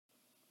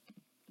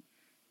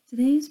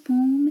Today's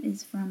poem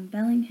is from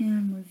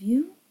Bellingham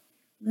Review.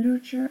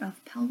 Literature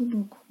of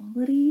palpable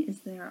quality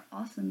is their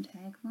awesome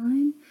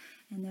tagline,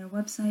 and their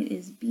website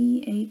is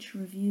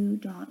bhreview.org.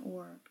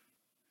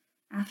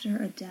 After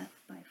a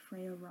Death by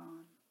Freya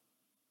Ron.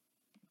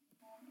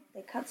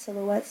 They cut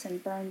silhouettes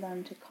and burn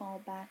them to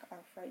call back our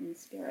frightened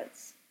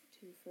spirits.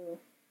 Tu Fu.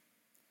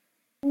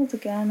 Cold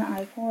again,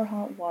 I pour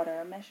hot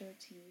water, measure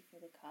tea for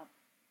the cup.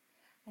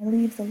 I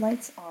leave the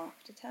lights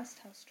off to test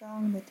how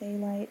strong the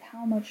daylight,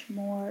 how much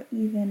more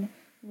even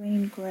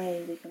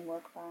rain-gray we can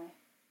work by.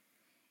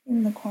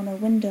 In the corner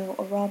window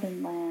a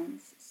robin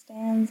lands,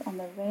 stands on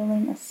the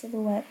railing a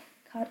silhouette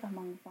cut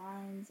among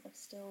vines of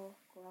still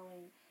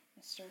growing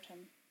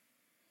nasturtium.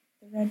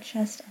 The red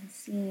chest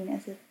unseen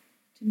as if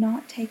to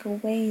not take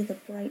away the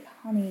bright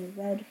honey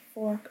red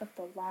fork of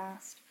the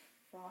last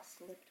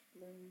frost-lipped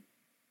bloom.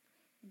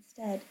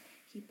 Instead,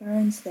 he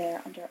burns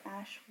there under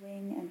ash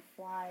wing and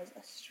flies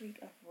a streak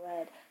of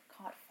red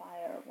caught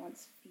fire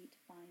once feet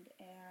find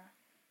air,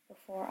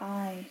 before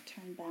I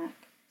turn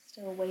back,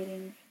 still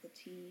waiting for the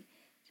tea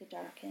to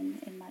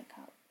darken in my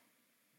cup.